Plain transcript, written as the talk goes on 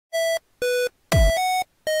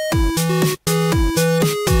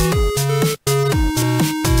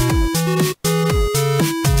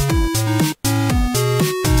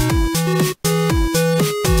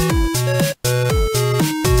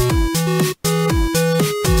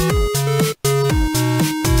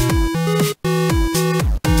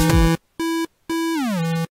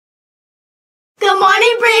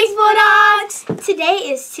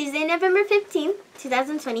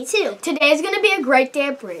2022. Today is going to be a great day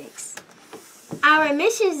at Briggs. Our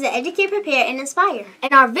mission is to educate, prepare, and inspire.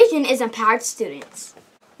 And our vision is empowered students.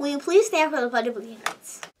 Will you please stand for the Pledge of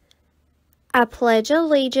Allegiance? I pledge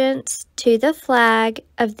allegiance to the flag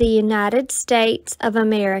of the United States of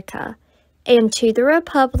America and to the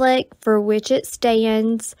republic for which it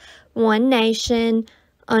stands, one nation,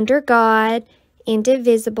 under God,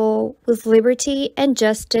 indivisible, with liberty and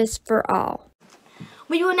justice for all.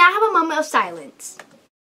 We will now have a moment of silence.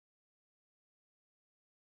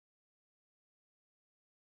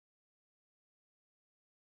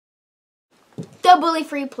 The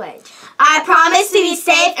Bully-Free Pledge. I promise to be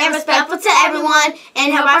safe and respectful to everyone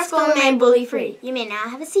and help our school remain bully-free. You may now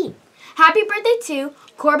have a seat. Happy birthday to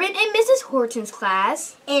Corbin and Mrs. Horton's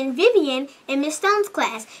class. And Vivian and Miss Stone's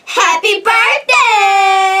class. Happy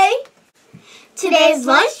birthday! Today's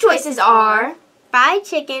lunch choices are fried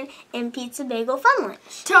chicken and pizza bagel fun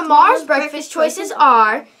lunch. Tomorrow's breakfast choices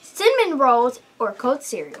are cinnamon rolls or cold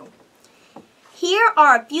cereal. Here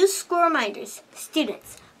are a few school reminders.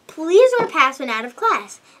 Students, please wear pass when out of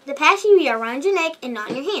class. The pass should be around your neck and not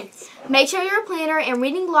in your hands. Make sure your planner and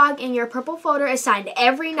reading log in your purple folder is signed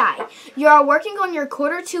every night. You are working on your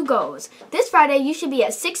Q2 goals. This Friday, you should be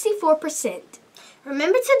at 64%.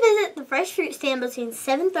 Remember to visit the fresh fruit stand between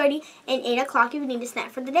 7:30 and 8 o'clock if you need a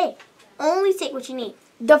snack for the day. Only take what you need.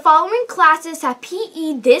 The following classes have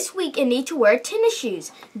PE this week and need to wear tennis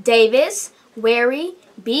shoes. Davis, Wary,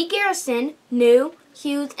 B. Garrison, New,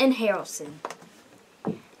 Hughes, and Harrelson.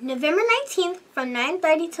 November 19th from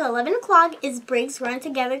 9:30 to 11 o'clock is Briggs Run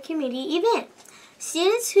Together community event.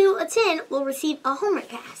 Students who attend will receive a homework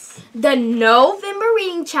pass. The November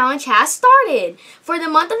Reading Challenge has started. For the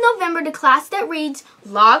month of November, the class that reads,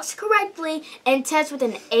 logs correctly, and tests with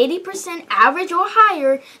an 80% average or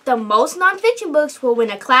higher, the most nonfiction books will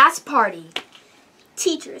win a class party.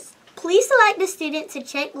 Teachers, please select the student to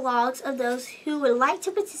check logs of those who would like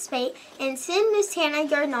to participate and send Ms. Tanner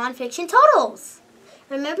your nonfiction totals.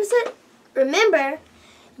 Remember,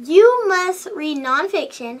 you must read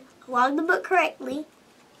nonfiction, log the book correctly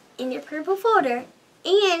in your purple folder,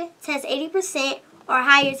 and test 80% or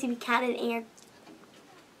higher to be counted in your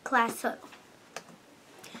class total.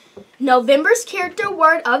 November's character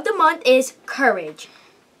word of the month is courage.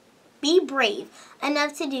 Be brave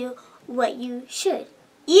enough to do what you should,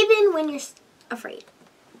 even when you're afraid.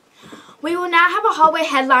 We will now have a hallway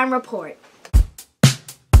headline report.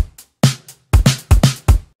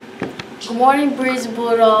 Good morning, Briggs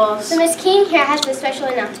Bulldogs. So Ms. King here has a special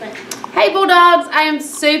announcement. Hey Bulldogs, I am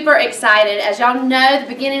super excited. As y'all know, at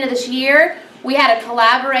the beginning of this year, we had a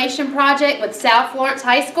collaboration project with South Florence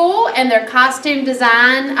High School and their costume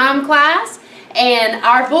design class. And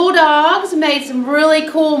our Bulldogs made some really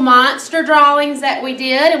cool monster drawings that we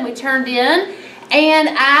did and we turned in. And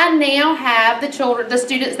I now have the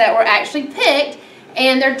students that were actually picked,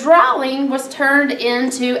 and their drawing was turned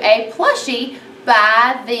into a plushie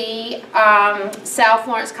by the South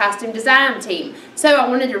Florence Costume Design Team. So I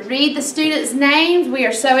wanted to read the students' names. We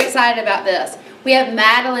are so excited about this. We have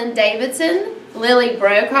Madeline Davidson, Lily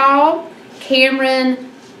Brokaw,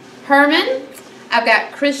 Cameron Herman. I've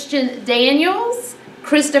got Christian Daniels,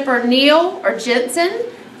 Christopher Neal or Jensen,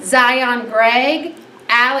 Zion Gregg,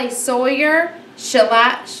 Allie Sawyer,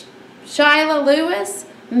 Shyla Lewis,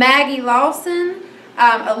 Maggie Lawson,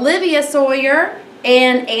 Olivia Sawyer,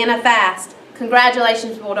 and Anna Fast.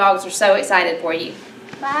 Congratulations, Bulldogs. We're so excited for you.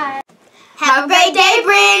 Bye. Have a great day,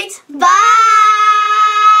 Briggs. Bye.